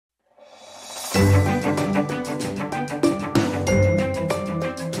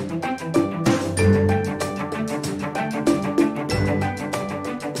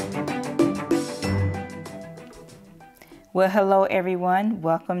Well, hello, everyone.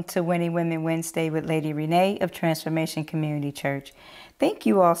 Welcome to Winning Women Wednesday with Lady Renee of Transformation Community Church. Thank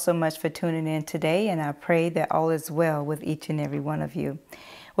you all so much for tuning in today, and I pray that all is well with each and every one of you.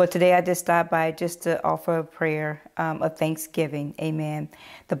 Well, today I just stopped by just to offer a prayer of thanksgiving. Amen.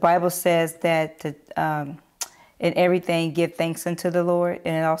 The Bible says that in everything give thanks unto the Lord,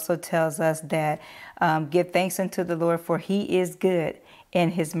 and it also tells us that give thanks unto the Lord, for he is good,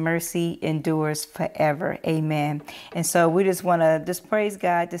 and his mercy endures forever. Amen. And so we just want to just praise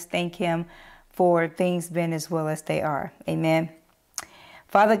God, just thank him for things being as well as they are. Amen.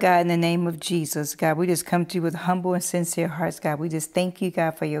 Father God, in the name of Jesus, God, we just come to you with humble and sincere hearts, God. We just thank you,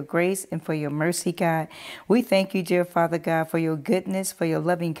 God, for your grace and for your mercy, God. We thank you, dear Father God, for your goodness, for your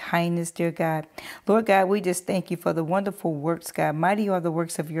loving kindness, dear God. Lord God, we just thank you for the wonderful works, God. Mighty are the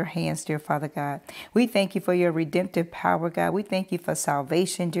works of your hands, dear Father God. We thank you for your redemptive power, God. We thank you for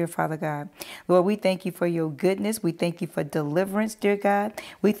salvation, dear Father God. Lord, we thank you for your goodness. We thank you for deliverance, dear God.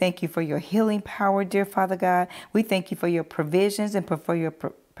 We thank you for your healing power, dear Father God. We thank you for your provisions and for your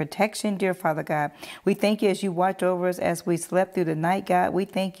protection, dear Father God. We thank you as you watch over us as we slept through the night, God. We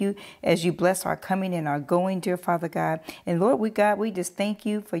thank you as you bless our coming and our going, dear Father God. And Lord, we just thank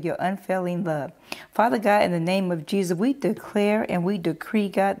you for your unfailing love. Father God, in the name of Jesus, we declare and we decree,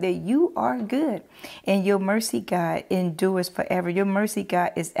 God, that you are good and your mercy, God, endures forever. Your mercy,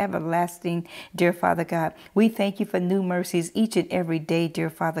 God, is everlasting, dear Father God. We thank you for new mercies each and every day, dear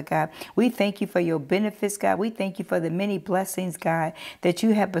Father God. We thank you for your benefits, God. We thank you for the many blessings, God, that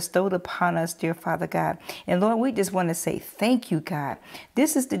you have bestowed upon us, dear Father God. And Lord, we just want to say thank you, God.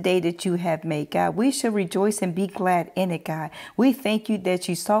 This is the day that you have made, God. We shall rejoice and be glad in it, God. We thank you that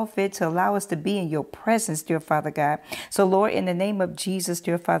you saw fit to allow us to be in your presence, dear Father God. So Lord, in the name of Jesus,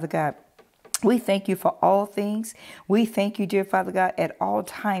 dear Father God, we thank you for all things. We thank you, dear Father God, at all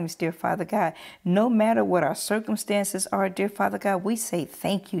times, dear Father God. No matter what our circumstances are, dear Father God, we say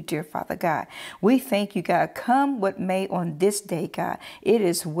thank you, dear Father God. We thank you, God. Come what may on this day, God. It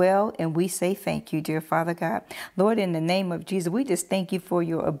is well, and we say thank you, dear Father God. Lord, in the name of Jesus, we just thank you for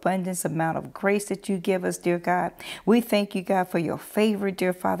your abundance amount of grace that you give us, dear God. We thank you, God, for your favor,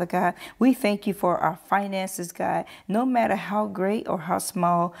 dear Father God. We thank you for our finances, God. No matter how great or how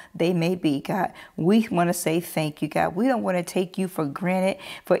small they may be, God. We want to say thank you, God. We don't want to take you for granted,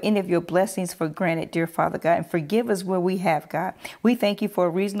 for any of your blessings for granted, dear Father God, and forgive us where we have, God. We thank you for a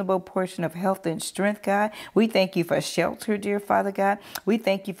reasonable portion of health and strength, God. We thank you for shelter, dear Father God. We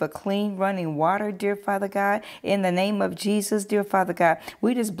thank you for clean running water, dear Father God. In the name of Jesus, dear Father God,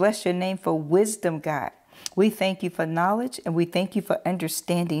 we just bless your name for wisdom, God. We thank you for knowledge, and we thank you for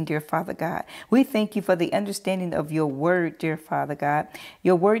understanding, dear Father God. We thank you for the understanding of your word, dear Father God.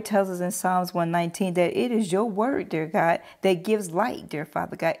 Your word tells us in Psalms 119 that it is your word, dear God, that gives light, dear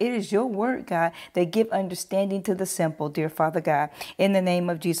Father God. It is your word, God, that give understanding to the simple, dear Father God. In the name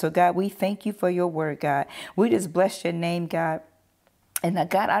of Jesus, so God, we thank you for your word, God. We just bless your name, God. And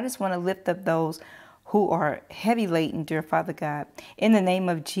God, I just want to lift up those who are heavy laden, dear Father God. In the name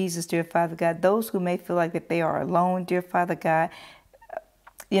of Jesus, dear Father God, those who may feel like that they are alone, dear Father God,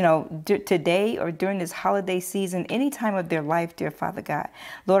 today or during this holiday season, any time of their life, dear Father God.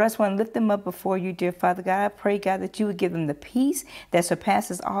 Lord, I just want to lift them up before you, dear Father God. I pray, God, that you would give them the peace that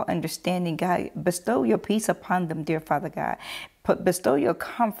surpasses all understanding, God. Bestow your peace upon them, dear Father God. Bestow your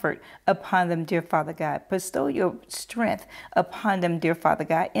comfort upon them, dear Father God. Bestow your strength upon them, dear Father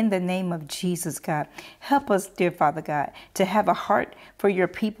God. In the name of Jesus, God. Help us, dear Father God, to have a heart for your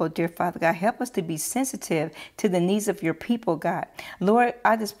people, dear Father God. Help us to be sensitive to the needs of your people, God. Lord,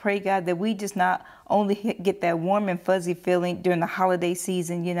 I just pray, God, that we just not only get that warm and fuzzy feeling during the holiday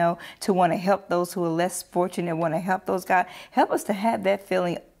season, to want to help those who are less fortunate, want to help those, God. Help us to have that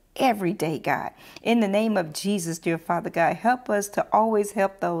feeling every day, God. In the name of Jesus, dear Father God, help us to always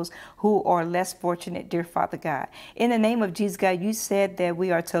help those who are less fortunate, dear Father God. In the name of Jesus, God, you said that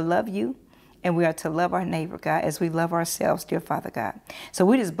we are to love you and we are to love our neighbor, God, as we love ourselves, dear Father God. So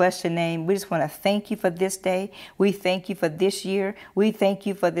we just bless your name. We just want to thank you for this day. We thank you for this year. We thank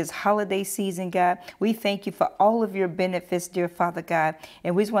you for this holiday season, God. We thank you for all of your benefits, dear Father God.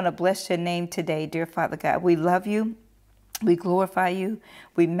 And we just want to bless your name today, dear Father God. We love you. We glorify you,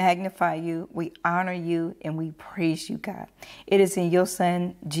 we magnify you, we honor you, and we praise you, God. It is in your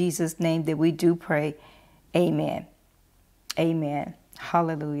Son, Jesus' name, that we do pray. Amen. Amen.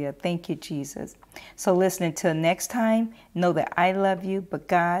 Hallelujah. Thank you, Jesus. So listen, until next time, know that I love you, but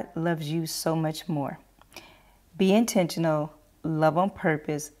God loves you so much more. Be intentional, love on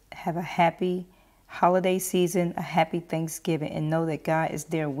purpose, have a happy, holiday season, a happy Thanksgiving, and know that God is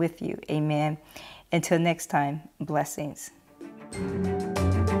there with you. Amen. Until next time, blessings.